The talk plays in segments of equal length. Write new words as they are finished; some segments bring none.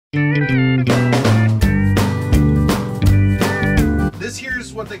This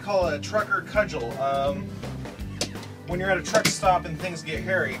here's what they call a trucker cudgel. When you're at a truck stop and things get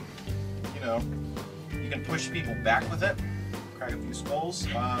hairy, you know, you can push people back with it, crack a few skulls.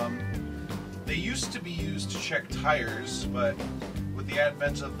 They used to be used to check tires, but with the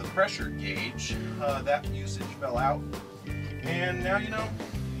advent of the pressure gauge, that usage fell out. And now, you know,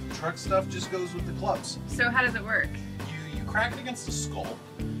 truck stuff just goes with the clubs. So how does it work? You crack it against the skull,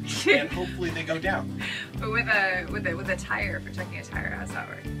 and hopefully they go down. But with a tire, for checking a tire, how does that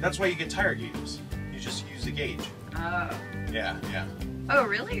work? That's why you get tire gauges. You just use a gauge. Oh. Yeah. Oh,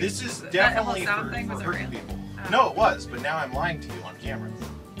 really? This is definitely for hurting people. No, it was, but now I'm lying to you on camera.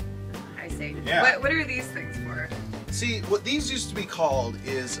 I see. Yeah. What are these things for? See, what these used to be called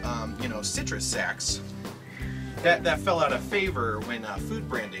is, you know, citrus sacks. That fell out of favor when food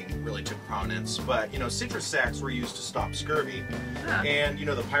branding really took prominence. But, you know, citrus sacks were used to stop scurvy. Huh. And, you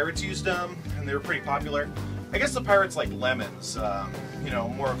know, the pirates used them, and they were pretty popular. I guess the pirates like lemons, you know,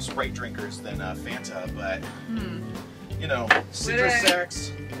 more of Sprite drinkers than Fanta, but, you know, citrus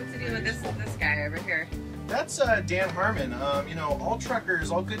sacks. What's the deal with this guy over here? That's Dan Harmon. You know, all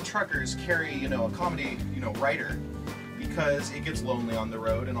good truckers carry, you know, a comedy, you know, writer, because it gets lonely on the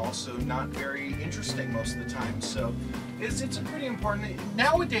road and also not very interesting most of the time. So it's a pretty important,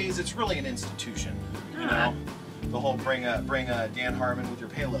 nowadays it's really an institution, you know, the whole bring a Dan Harmon with your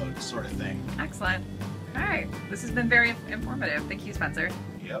payload sort of thing. Excellent. All right, this has been very informative. Thank you, Spencer.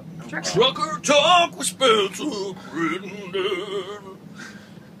 Yep. No Trucker Talk with Spencer Crittenden.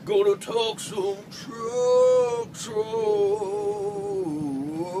 Gonna talk some truck.